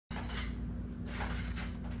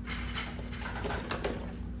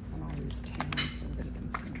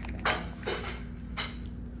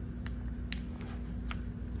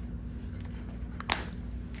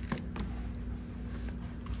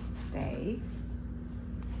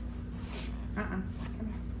Come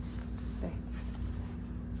here. Stay.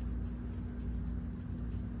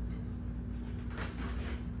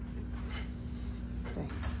 Stay.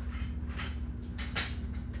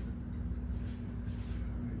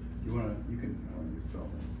 You wanna, you can, you fell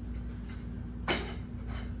in.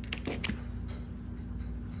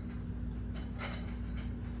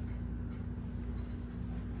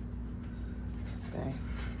 Stay.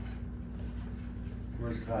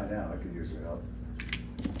 Where's Kai now? I could use her help.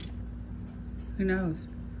 Who knows?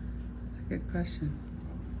 Good question.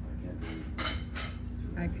 I can't do it.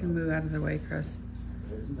 I can move out of the way, Chris.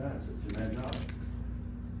 It isn't that, it's a two-man job.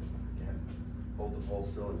 Can't hold the pole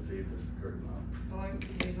still and feed the curtain on. How long do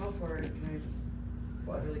you need help for it? Can I just,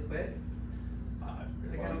 What? really quick? As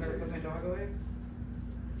Like I long don't as gotta they- put my dog away?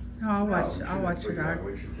 No, I'll No, watch. we I'll shouldn't watch put your dog.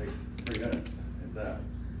 We should take 3 minutes, if that.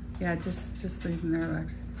 Yeah, just leave them there,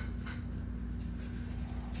 Lex.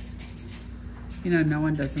 You know, no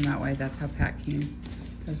one does them that way. That's how Pat Keen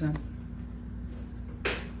does them.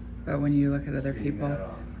 But when you look at other Feeding people that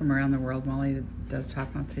on. from around the world, Molly does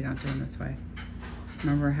top knots. They don't do them this way.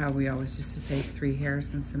 Remember how we always used to say 3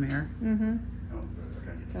 hairs and some air? Mm-hmm. Oh, good,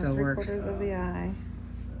 okay. It still works. 3/4 of the eye. And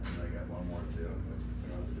I got one more to do, but we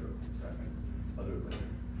don't have to do it in a second. I'll do it later.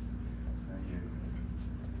 Thank you.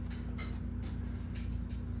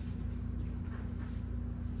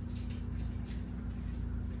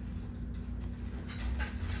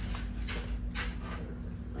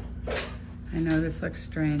 I know this looks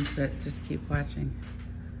strange, but just keep watching.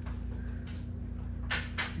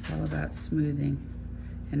 It's all about smoothing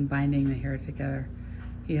and binding the hair together.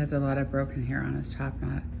 He has a lot of broken hair on his top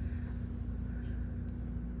knot.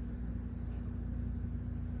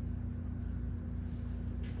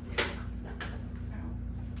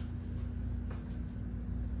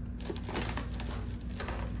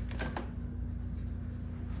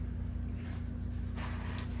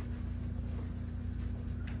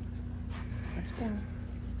 Push down.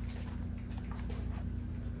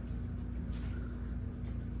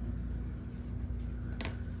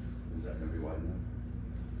 Is that gonna be wide enough?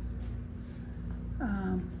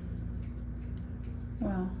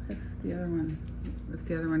 Well, if the other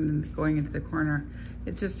one is going into the corner,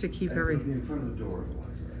 it's just to keep It'll be everything. in front of the door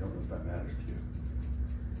otherwise. I don't know if that matters to you.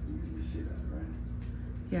 You see that, right?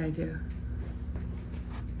 Yeah, I do.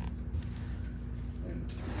 And you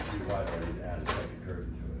see why I need to add a second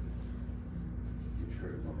curtain to it. Each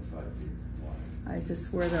curtain's only 5 feet wide. I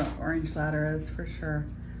just where the orange ladder is for sure.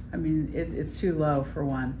 I mean, it's too low for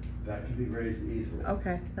one. That can be raised easily.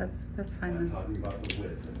 Okay, that's fine I'm then. talking about the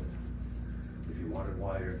width of it. If you want it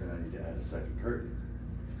wider, then I need to add a second curtain,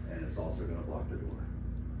 and it's also gonna block the door.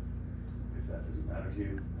 If that doesn't matter to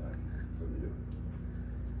you, then I can certainly do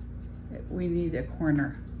it. We need a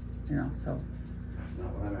corner, you know, so. That's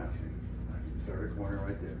not what I'm asking. I can start a corner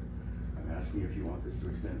right there. I'm asking if you want this to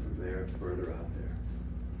extend from there further out there.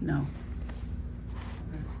 No.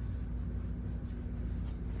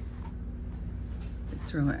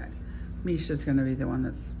 It's really, Misha's gonna be the one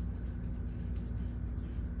that's,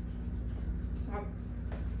 Stop.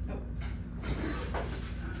 Nope.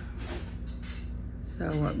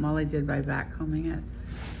 so what Molly did by backcombing it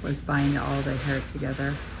was bind all the hair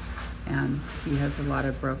together, and he has a lot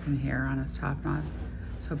of broken hair on his top knot.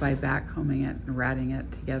 So by backcombing it and ratting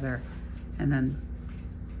it together and then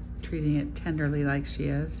treating it tenderly like she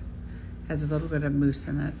is, has a little bit of mousse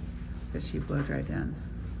in it that she blow dried in.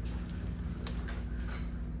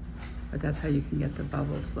 But that's how you can get the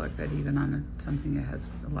bubbles look good, even on something that has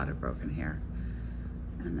a lot of broken hair.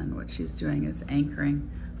 And then what she's doing is anchoring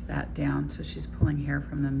that down. So she's pulling hair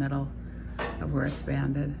from the middle of where it's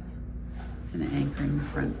banded and anchoring the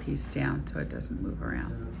front piece down so it doesn't move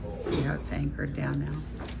around. See how it's anchored down now?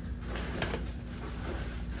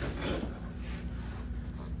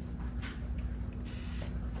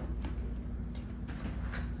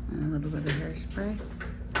 And a little bit of hairspray.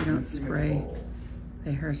 You don't spray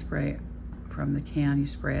the hairspray from the can, you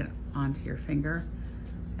spray it onto your finger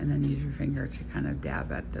and then use your finger to kind of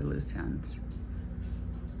dab at the loose ends.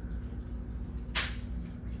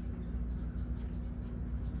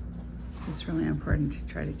 It's really important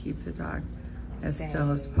to try to keep the dog as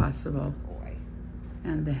still as possible. Boy.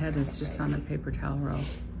 And the head is just on a paper towel roll.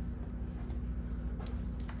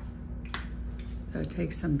 So it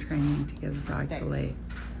takes some training to get a dog to lay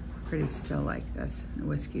pretty still like this. And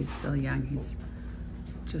Whiskey's still young, he's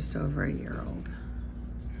just over a year old.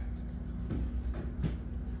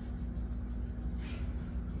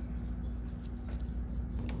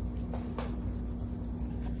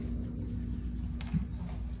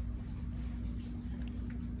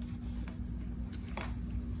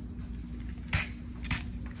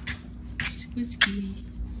 Whiskey.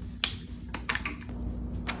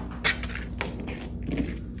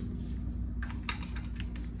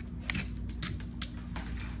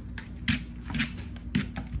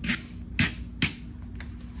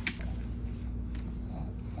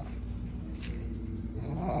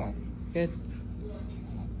 Good.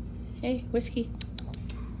 Hey, Whiskey.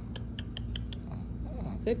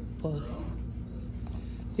 Good boy.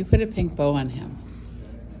 We put a pink bow on him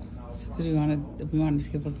because we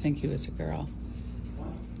wanted people to think he was a girl.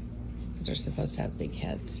 Because they're supposed to have big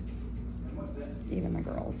heads. Even the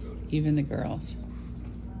girls. Even the girls.